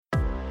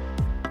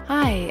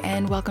Hi,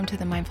 and welcome to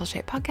the Mindful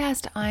Shape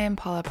podcast. I am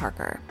Paula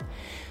Parker.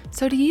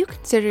 So do you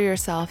consider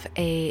yourself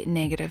a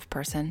negative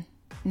person?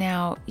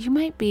 Now, you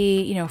might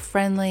be,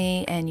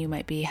 friendly and you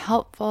might be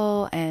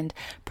helpful and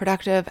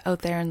productive out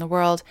there in the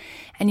world.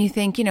 And you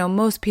think,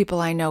 most people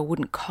I know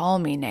wouldn't call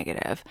me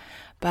negative,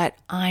 but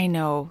I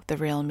know the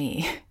real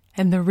me.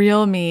 And the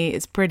real me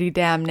is pretty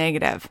damn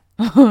negative.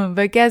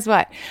 But guess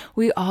what?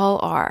 We all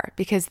are,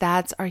 because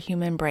that's our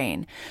human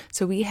brain.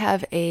 So we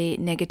have a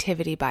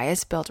negativity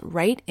bias built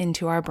right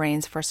into our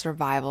brains for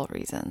survival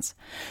reasons.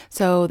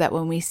 So that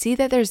when we see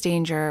that there's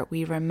danger,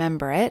 we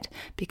remember it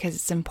because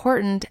it's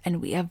important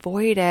and we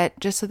avoid it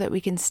just so that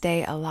we can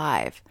stay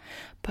alive.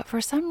 But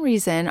for some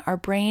reason, our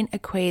brain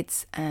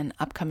equates an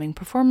upcoming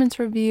performance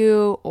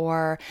review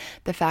or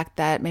the fact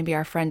that maybe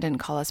our friend didn't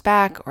call us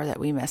back or that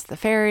we missed the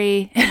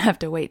ferry and have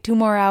to wait 2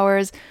 more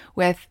hours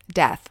with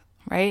death.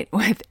 Right?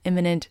 With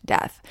imminent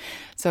death.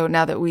 So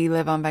now that we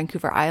live on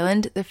Vancouver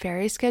Island, the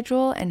ferry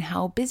schedule and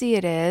how busy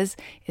it is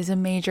a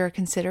major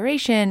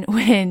consideration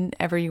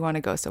whenever you want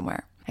to go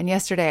somewhere. And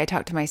yesterday I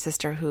talked to my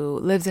sister who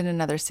lives in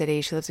another city.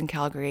 She lives in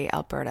Calgary,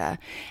 Alberta.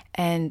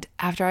 And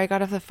after I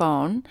got off the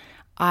phone,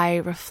 I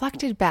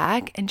reflected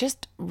back and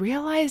just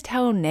realized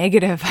how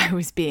negative I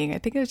was being. I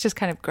think it was just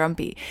kind of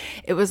grumpy.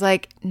 It was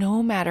like,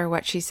 no matter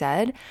what she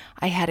said,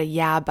 I had a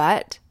yeah,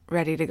 but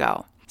ready to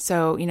go.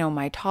 So,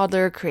 my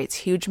toddler creates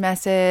huge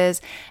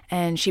messes,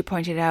 and she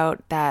pointed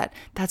out that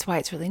that's why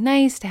it's really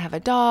nice to have a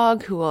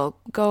dog who will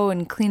go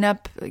and clean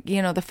up,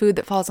 the food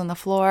that falls on the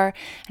floor.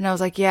 And I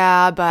was like,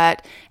 yeah,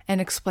 but, and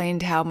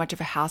explained how much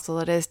of a hassle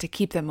it is to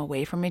keep them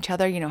away from each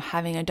other.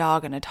 Having a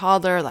dog and a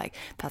toddler,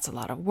 that's a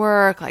lot of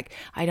work.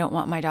 I don't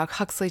want my dog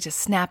Huxley to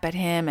snap at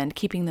him, and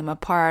keeping them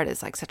apart is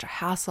such a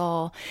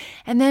hassle.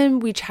 And then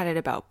we chatted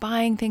about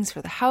buying things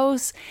for the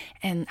house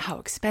and how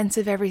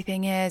expensive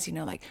everything is,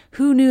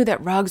 who knew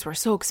that rugs were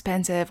so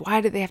expensive? Why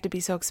did they have to be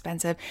so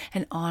expensive?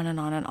 And on and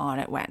on and on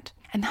it went.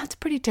 And that's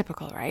pretty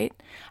typical, right?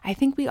 I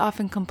think we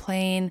often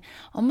complain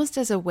almost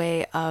as a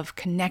way of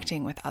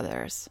connecting with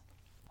others,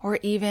 or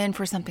even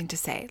for something to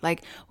say,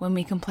 like when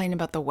we complain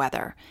about the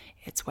weather.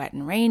 It's wet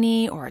and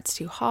rainy, or it's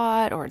too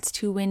hot, or it's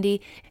too windy.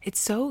 It's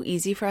so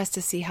easy for us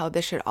to see how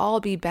this should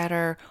all be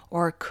better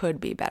or could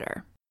be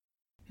better.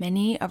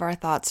 Many of our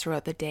thoughts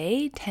throughout the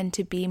day tend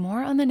to be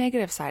more on the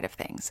negative side of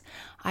things.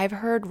 I've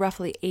heard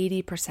roughly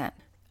 80%.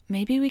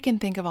 Maybe we can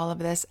think of all of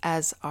this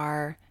as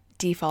our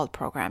default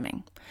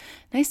programming.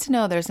 Nice to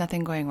know there's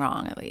nothing going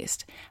wrong, at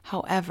least.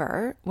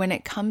 However, when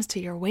it comes to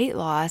your weight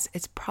loss,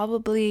 it's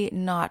probably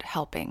not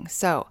helping.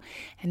 So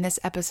in this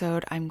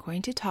episode, I'm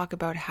going to talk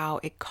about how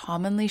it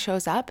commonly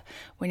shows up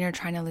when you're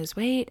trying to lose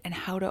weight and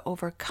how to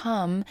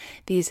overcome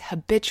these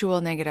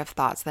habitual negative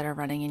thoughts that are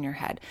running in your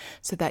head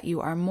so that you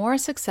are more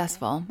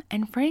successful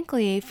and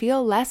frankly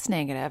feel less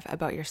negative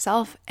about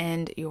yourself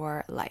and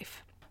your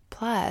life.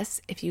 Plus,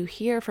 if you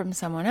hear from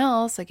someone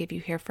else, if you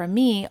hear from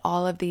me,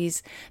 all of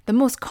these, the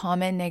most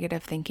common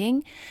negative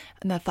thinking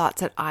and the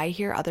thoughts that I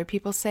hear other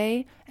people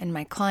say and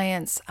my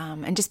clients,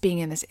 and just being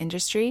in this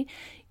industry,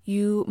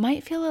 you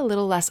might feel a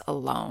little less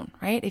alone,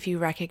 right? If you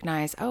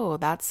recognize, oh,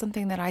 that's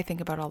something that I think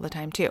about all the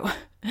time too.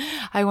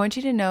 I want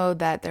you to know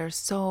that there's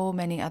so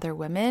many other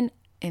women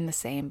in the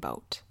same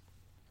boat.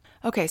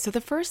 Okay, so the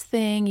first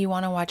thing you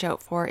want to watch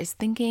out for is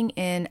thinking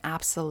in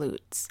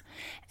absolutes.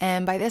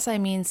 And by this, I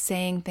mean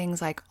saying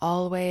things like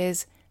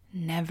always,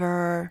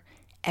 never,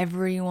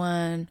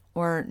 everyone,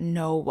 or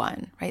no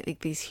one, right? Like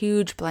these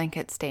huge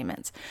blanket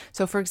statements.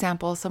 So for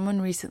example,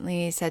 someone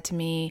recently said to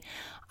me,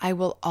 I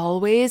will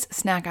always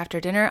snack after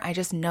dinner. I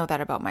just know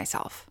that about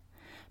myself.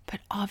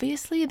 But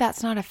obviously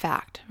that's not a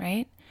fact,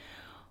 right?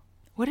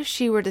 What if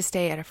she were to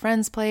stay at a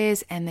friend's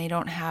place and they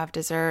don't have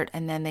dessert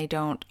and then they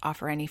don't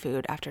offer any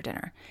food after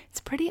dinner?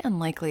 It's pretty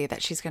unlikely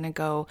that she's going to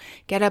go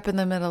get up in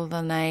the middle of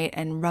the night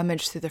and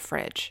rummage through the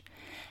fridge.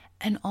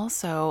 And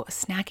also,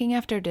 snacking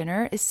after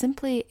dinner is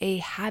simply a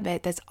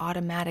habit that's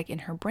automatic in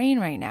her brain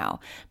right now,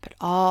 but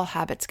all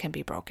habits can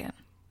be broken.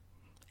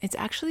 It's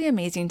actually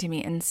amazing to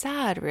me and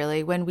sad,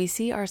 really, when we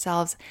see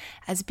ourselves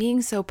as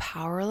being so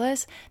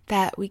powerless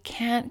that we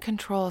can't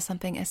control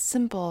something as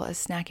simple as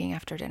snacking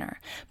after dinner.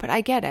 But I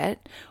get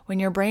it.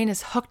 When your brain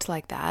is hooked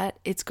like that,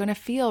 it's going to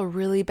feel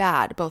really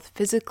bad, both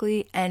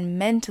physically and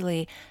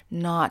mentally,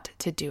 not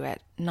to do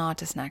it, not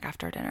to snack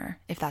after dinner,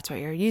 if that's what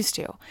you're used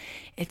to.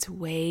 It's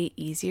way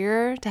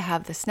easier to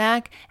have the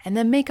snack and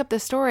then make up the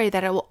story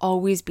that it will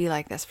always be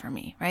like this for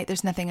me, right?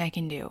 There's nothing I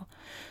can do.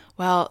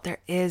 Well, there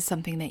is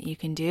something that you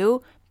can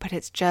do, but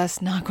it's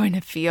just not going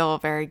to feel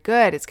very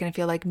good. It's going to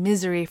feel like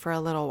misery for a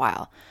little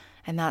while,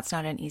 and that's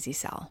not an easy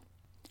sell.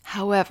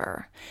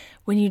 However,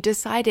 when you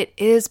decide it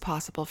is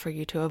possible for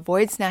you to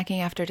avoid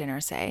snacking after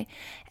dinner, say,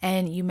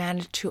 and you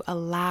manage to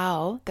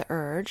allow the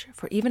urge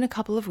for even a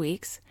couple of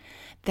weeks,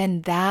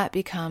 then that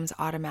becomes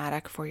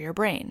automatic for your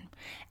brain.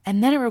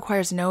 And then it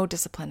requires no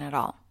discipline at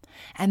all.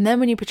 And then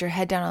when you put your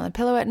head down on the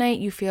pillow at night,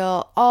 you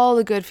feel all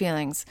the good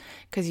feelings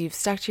because you've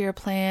stuck to your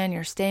plan,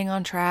 you're staying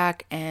on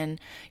track, and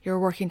you're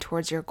working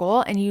towards your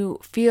goal, and you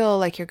feel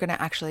like you're going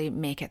to actually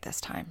make it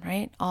this time,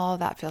 right? All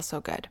that feels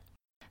so good.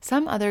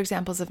 Some other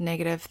examples of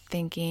negative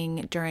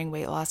thinking during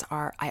weight loss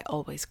are, I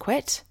always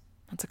quit.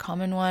 That's a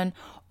common one.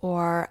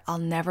 Or I'll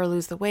never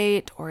lose the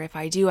weight. Or if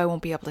I do, I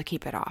won't be able to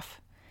keep it off.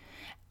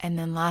 And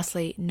then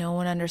lastly, no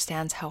one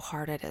understands how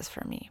hard it is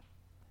for me.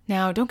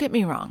 Now, don't get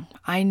me wrong.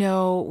 I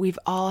know we've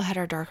all had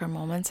our darker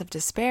moments of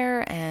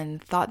despair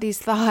and thought these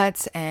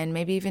thoughts and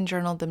maybe even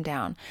journaled them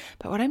down.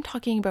 But what I'm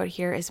talking about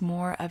here is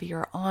more of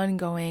your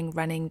ongoing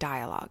running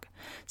dialogue.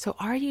 So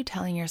are you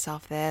telling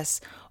yourself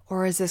this,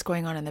 or is this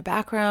going on in the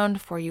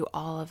background for you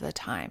all of the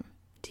time?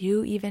 Do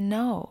you even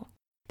know?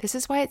 This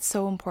is why it's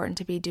so important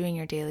to be doing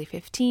your daily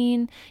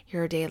 15,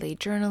 your daily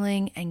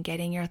journaling, and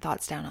getting your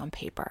thoughts down on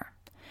paper.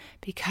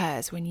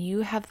 Because when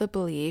you have the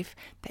belief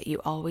that you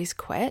always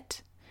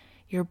quit,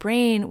 your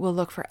brain will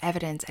look for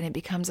evidence and it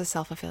becomes a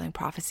self-fulfilling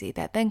prophecy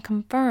that then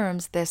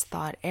confirms this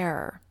thought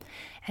error.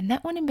 And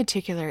that one in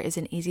particular is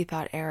an easy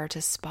thought error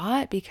to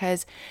spot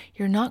because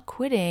you're not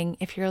quitting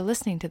if you're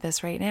listening to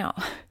this right now,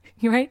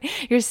 right?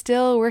 You're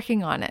still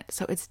working on it.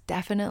 So it's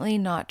definitely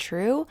not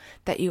true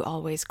that you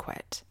always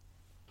quit.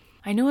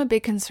 I know a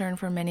big concern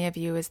for many of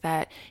you is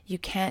that you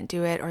can't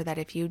do it, or that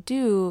if you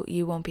do,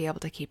 you won't be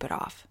able to keep it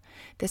off.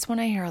 This one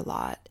I hear a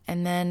lot.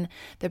 And then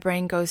the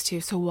brain goes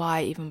to, so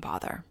why even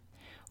bother?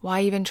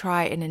 Why even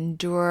try and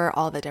endure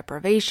all the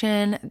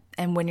deprivation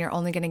and when you're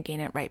only going to gain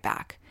it right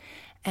back?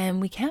 And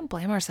we can't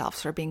blame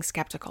ourselves for being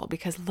skeptical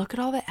because look at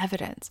all the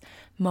evidence.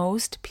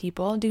 Most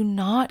people do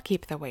not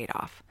keep the weight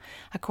off.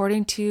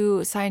 According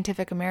to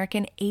Scientific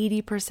American,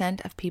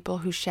 80% of people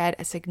who shed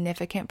a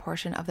significant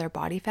portion of their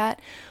body fat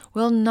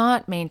will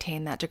not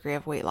maintain that degree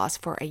of weight loss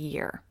for a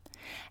year.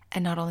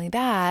 And not only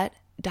that,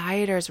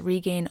 dieters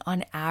regain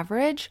on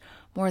average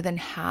more than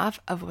half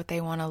of what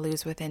they want to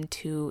lose within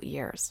 2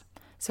 years.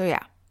 So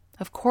yeah,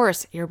 of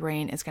course your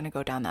brain is going to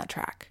go down that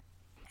track.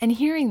 And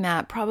hearing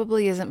that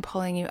probably isn't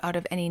pulling you out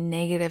of any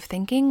negative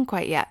thinking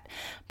quite yet,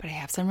 but I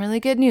have some really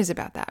good news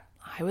about that.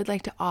 I would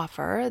like to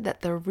offer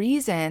that the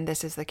reason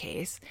this is the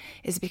case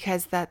is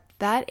because that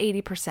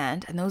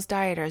 80% and those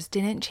dieters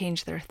didn't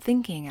change their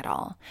thinking at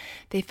all.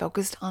 They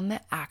focused on the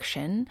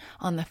action,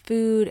 on the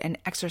food and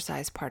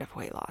exercise part of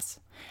weight loss.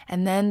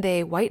 And then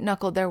they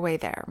white-knuckled their way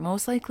there,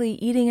 most likely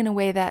eating in a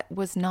way that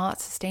was not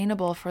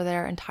sustainable for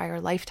their entire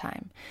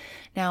lifetime.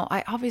 Now,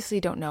 I obviously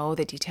don't know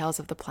the details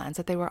of the plans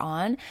that they were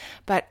on,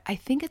 but I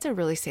think it's a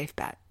really safe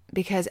bet.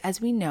 Because as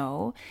we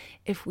know,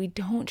 if we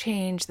don't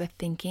change the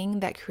thinking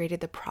that created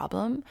the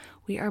problem,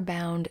 we are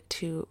bound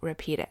to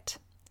repeat it.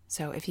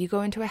 So if you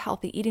go into a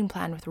healthy eating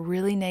plan with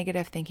really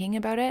negative thinking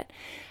about it,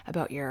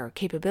 about your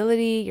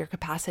capability, your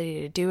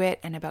capacity to do it,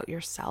 and about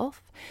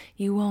yourself,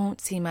 you won't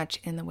see much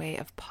in the way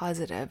of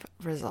positive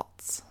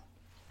results.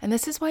 And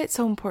this is why it's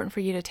so important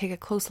for you to take a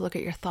close look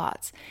at your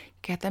thoughts,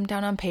 get them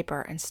down on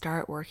paper, and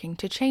start working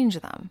to change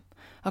them.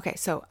 Okay,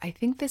 so I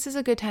think this is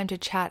a good time to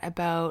chat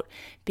about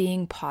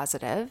being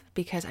positive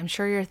because I'm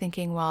sure you're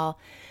thinking, well,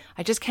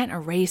 I just can't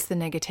erase the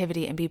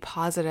negativity and be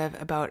positive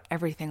about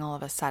everything all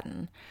of a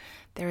sudden.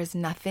 There is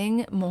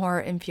nothing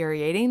more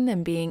infuriating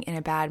than being in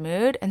a bad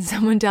mood and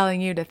someone telling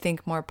you to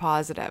think more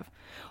positive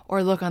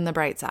or look on the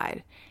bright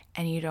side.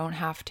 And you don't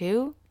have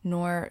to,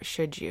 nor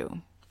should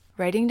you.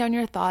 Writing down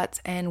your thoughts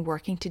and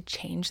working to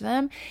change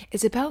them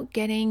is about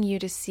getting you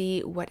to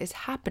see what is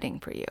happening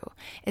for you.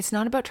 It's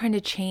not about trying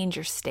to change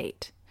your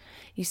state.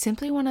 You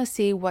simply want to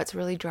see what's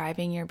really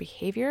driving your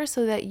behavior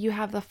so that you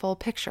have the full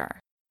picture.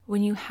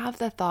 When you have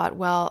the thought,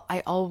 well,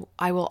 I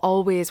will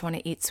always want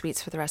to eat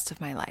sweets for the rest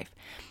of my life,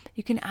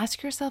 you can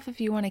ask yourself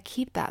if you want to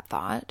keep that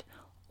thought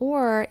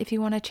or if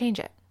you want to change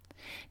it.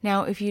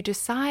 Now, if you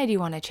decide you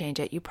want to change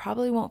it, you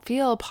probably won't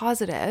feel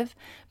positive,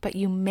 but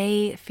you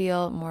may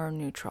feel more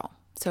neutral.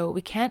 So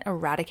we can't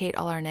eradicate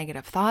all our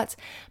negative thoughts,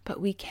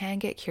 but we can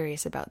get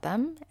curious about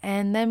them.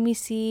 And then we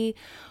see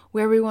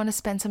where we want to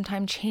spend some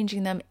time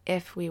changing them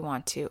if we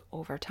want to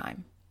over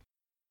time.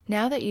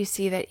 Now that you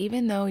see that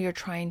even though you're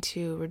trying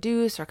to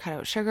reduce or cut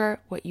out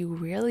sugar, what you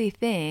really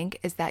think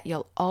is that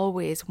you'll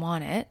always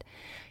want it,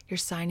 you're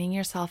signing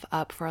yourself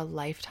up for a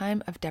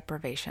lifetime of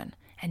deprivation.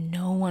 And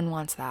no one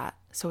wants that.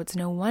 So it's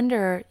no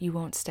wonder you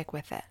won't stick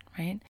with it,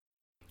 right?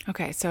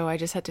 Okay, so I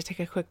just had to take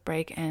a quick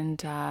break and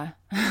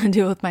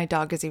deal with my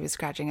dog as he was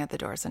scratching at the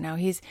door. So now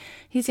he's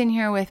in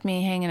here with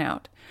me hanging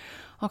out.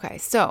 Okay,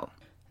 so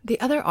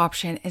the other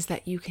option is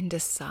that you can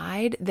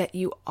decide that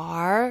you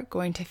are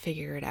going to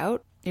figure it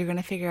out. You're going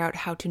to figure out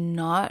how to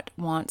not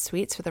want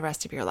sweets for the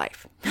rest of your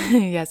life.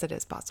 Yes, it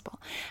is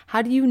possible.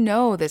 How do you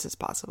know this is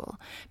possible?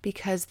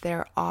 Because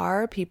there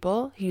are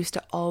people who used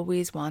to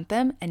always want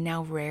them and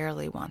now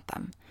rarely want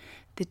them.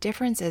 The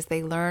difference is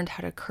they learned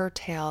how to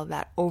curtail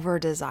that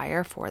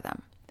over-desire for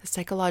them, the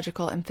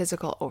psychological and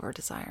physical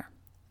over-desire.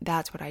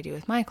 That's what I do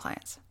with my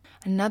clients.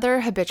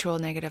 Another habitual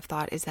negative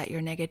thought is that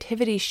your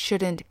negativity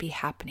shouldn't be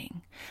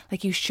happening.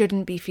 Like you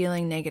shouldn't be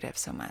feeling negative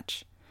so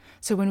much.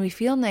 So when we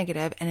feel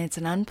negative and it's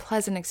an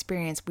unpleasant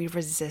experience, we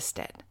resist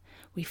it.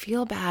 We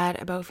feel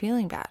bad about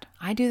feeling bad.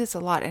 I do this a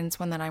lot and it's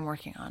one that I'm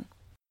working on.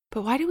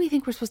 But why do we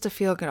think we're supposed to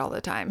feel good all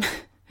the time?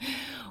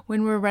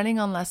 When we're running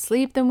on less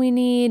sleep than we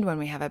need, when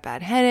we have a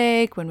bad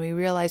headache, when we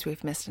realize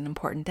we've missed an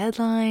important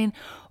deadline,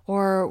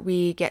 or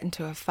we get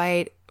into a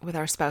fight with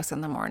our spouse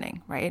in the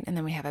morning, right? And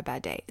then we have a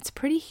bad day. It's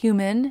pretty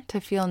human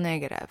to feel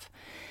negative.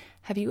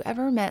 Have you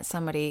ever met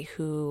somebody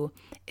who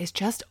is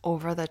just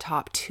over the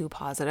top too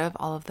positive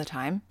all of the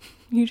time?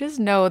 You just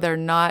know that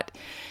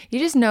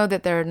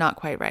they're not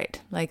quite right.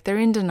 Like they're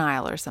in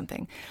denial or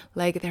something.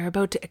 Like they're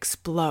about to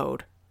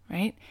explode,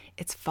 right?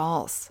 It's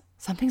false.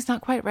 Something's not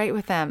quite right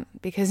with them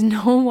because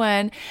no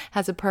one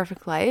has a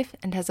perfect life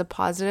and has a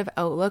positive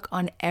outlook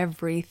on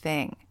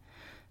everything.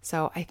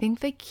 So I think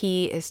the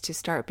key is to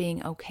start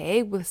being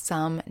okay with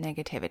some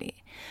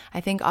negativity.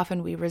 I think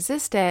often we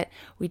resist it.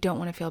 We don't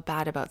want to feel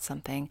bad about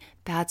something.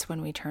 That's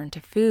when we turn to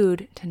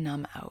food to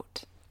numb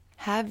out.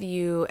 Have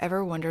you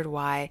ever wondered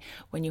why,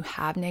 when you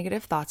have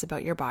negative thoughts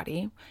about your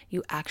body,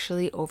 you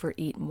actually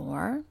overeat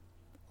more?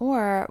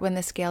 Or when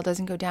the scale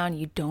doesn't go down,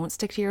 you don't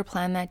stick to your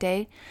plan that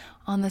day?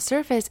 On the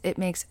surface, it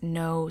makes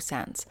no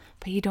sense,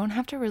 but you don't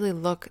have to really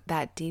look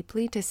that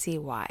deeply to see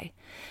why.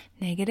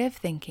 Negative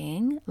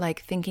thinking,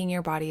 like thinking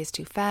your body is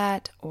too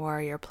fat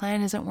or your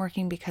plan isn't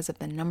working because of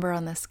the number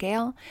on the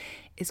scale,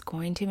 is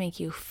going to make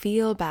you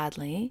feel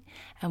badly.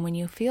 And when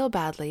you feel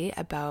badly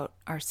about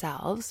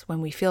ourselves,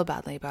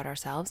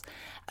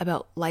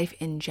 about life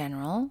in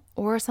general,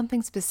 or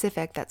something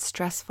specific that's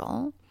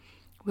stressful,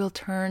 we'll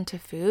turn to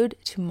food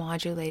to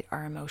modulate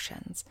our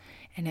emotions,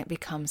 and it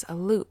becomes a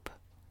loop.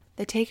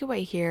 The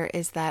takeaway here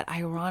is that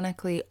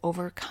ironically,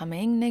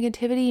 overcoming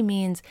negativity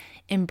means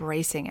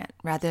embracing it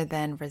rather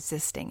than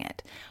resisting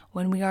it.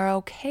 When we are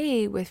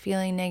okay with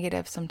feeling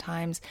negative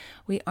sometimes,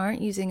 we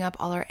aren't using up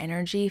all our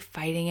energy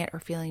fighting it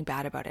or feeling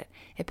bad about it.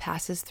 It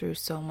passes through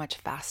so much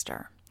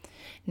faster.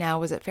 Now,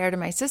 was it fair to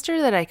my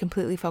sister that I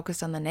completely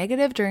focused on the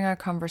negative during our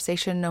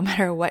conversation no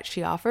matter what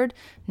she offered?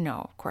 No,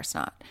 of course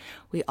not.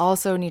 We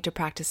also need to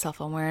practice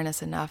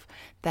self-awareness enough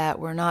that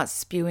we're not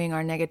spewing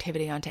our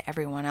negativity onto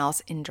everyone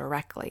else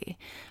indirectly.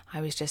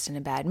 I was just in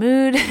a bad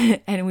mood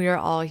and we are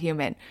all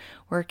human.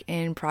 Work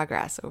in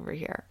progress over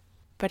here.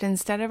 But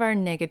instead of our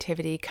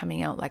negativity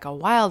coming out like a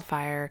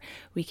wildfire,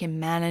 we can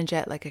manage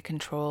it like a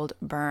controlled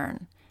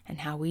burn. And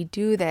how we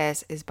do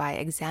this is by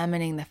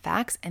examining the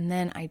facts and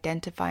then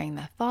identifying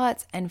the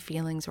thoughts and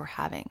feelings we're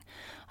having.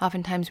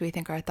 Oftentimes we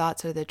think our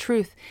thoughts are the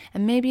truth,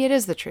 and maybe it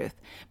is the truth,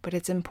 but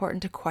it's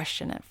important to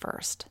question it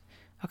first.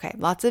 Okay,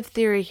 lots of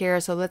theory here,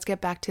 so let's get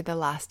back to the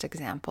last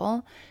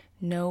example.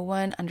 No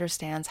one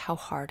understands how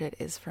hard it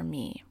is for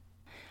me.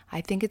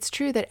 I think it's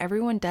true that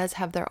everyone does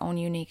have their own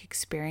unique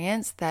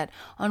experience that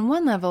on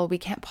one level we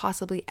can't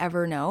possibly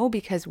ever know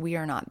because we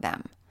are not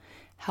them.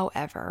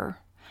 However,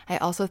 I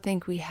also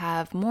think we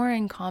have more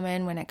in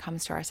common when it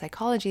comes to our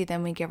psychology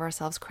than we give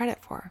ourselves credit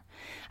for.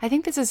 I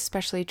think this is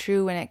especially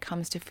true when it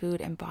comes to food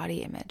and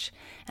body image.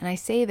 And I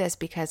say this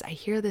because I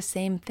hear the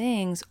same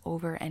things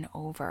over and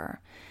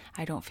over.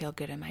 I don't feel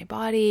good in my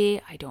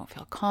body. I don't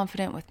feel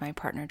confident with my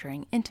partner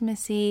during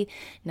intimacy.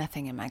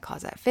 Nothing in my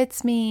closet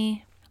fits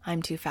me.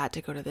 I'm too fat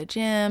to go to the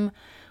gym.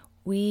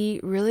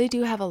 We really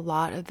do have a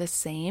lot of the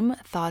same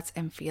thoughts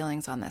and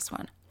feelings on this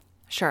one.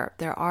 Sure,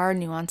 there are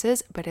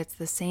nuances, but it's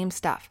the same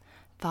stuff.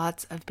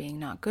 Thoughts of being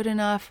not good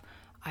enough,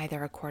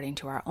 either according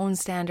to our own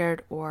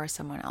standard or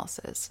someone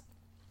else's.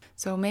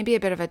 So maybe a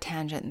bit of a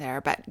tangent there,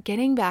 but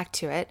getting back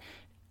to it,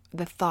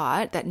 the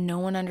thought that no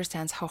one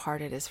understands how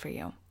hard it is for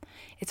you.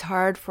 It's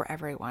hard for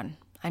everyone.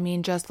 I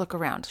mean, just look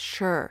around.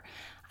 Sure,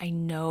 I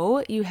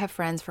know you have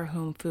friends for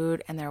whom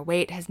food and their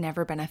weight has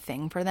never been a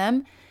thing for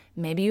them.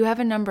 Maybe you have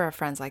a number of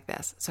friends like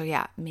this. So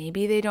yeah,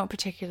 maybe they don't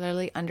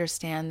particularly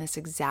understand this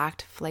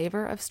exact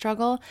flavor of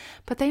struggle,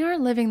 but they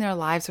aren't living their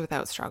lives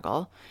without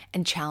struggle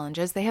and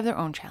challenges. They have their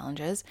own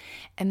challenges.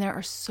 And there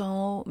are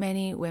so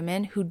many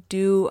women who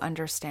do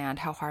understand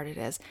how hard it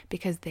is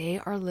because they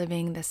are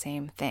living the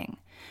same thing.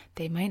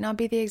 They might not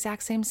be the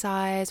exact same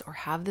size or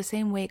have the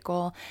same weight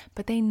goal,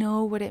 but they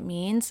know what it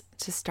means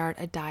to start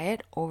a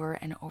diet over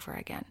and over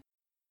again.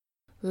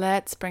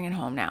 Let's bring it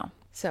home now.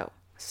 So,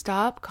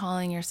 stop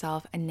calling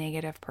yourself a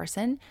negative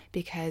person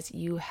because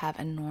you have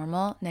a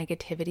normal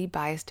negativity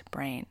biased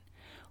brain.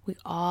 We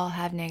all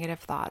have negative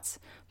thoughts,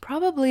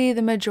 probably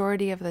the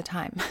majority of the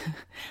time.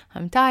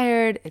 I'm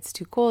tired, it's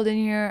too cold in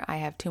here, I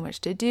have too much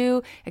to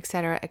do,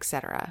 etc.,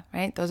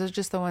 right? Those are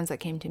just the ones that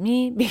came to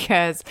me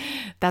because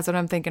that's what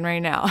I'm thinking right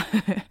now.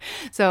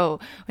 So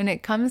when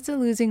it comes to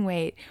losing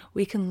weight,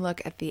 we can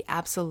look at the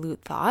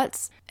absolute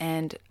thoughts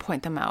and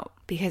point them out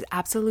because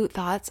absolute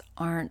thoughts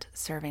aren't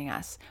serving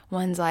us.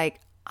 Ones like,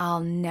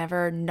 I'll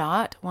never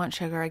not want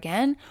sugar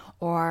again,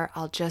 or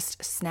I'll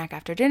just snack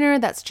after dinner,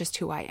 that's just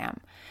who I am.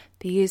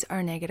 These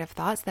are negative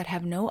thoughts that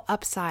have no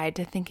upside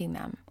to thinking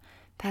them.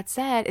 That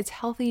said, it's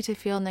healthy to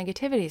feel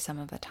negativity some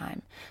of the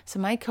time. So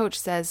my coach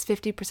says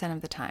 50%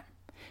 of the time.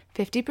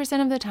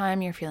 50% of the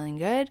time you're feeling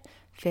good,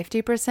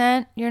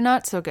 50% you're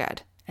not so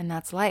good, and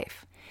that's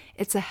life.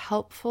 It's a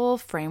helpful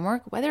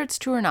framework, whether it's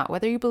true or not,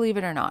 whether you believe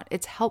it or not.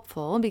 It's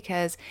helpful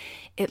because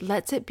it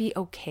lets it be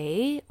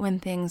okay when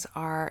things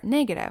are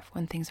negative,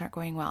 when things aren't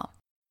going well.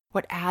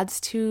 What adds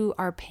to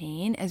our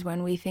pain is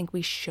when we think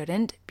we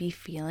shouldn't be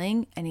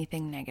feeling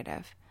anything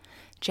negative.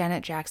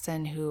 Janet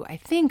Jackson, who I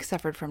think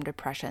suffered from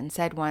depression,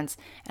 said once,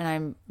 and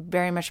I'm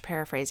very much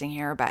paraphrasing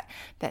here, but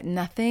that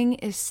nothing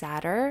is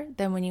sadder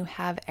than when you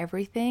have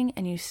everything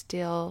and you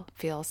still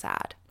feel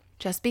sad.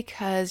 Just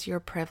because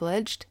you're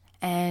privileged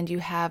and you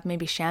have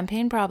maybe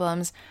champagne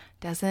problems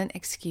doesn't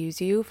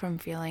excuse you from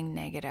feeling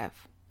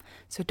negative.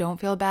 So don't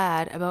feel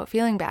bad about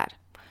feeling bad.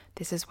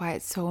 This is why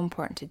it's so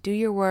important to do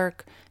your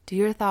work, do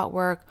your thought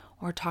work,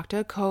 or talk to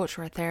a coach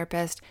or a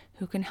therapist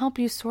who can help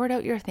you sort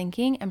out your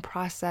thinking and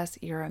process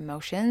your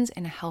emotions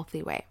in a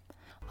healthy way.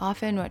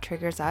 Often what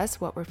triggers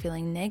us, what we're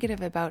feeling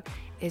negative about,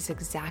 is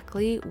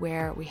exactly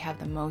where we have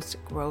the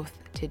most growth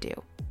to do.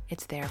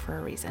 It's there for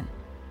a reason.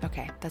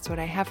 Okay, that's what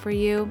I have for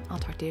you. I'll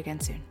talk to you again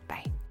soon.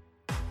 Bye.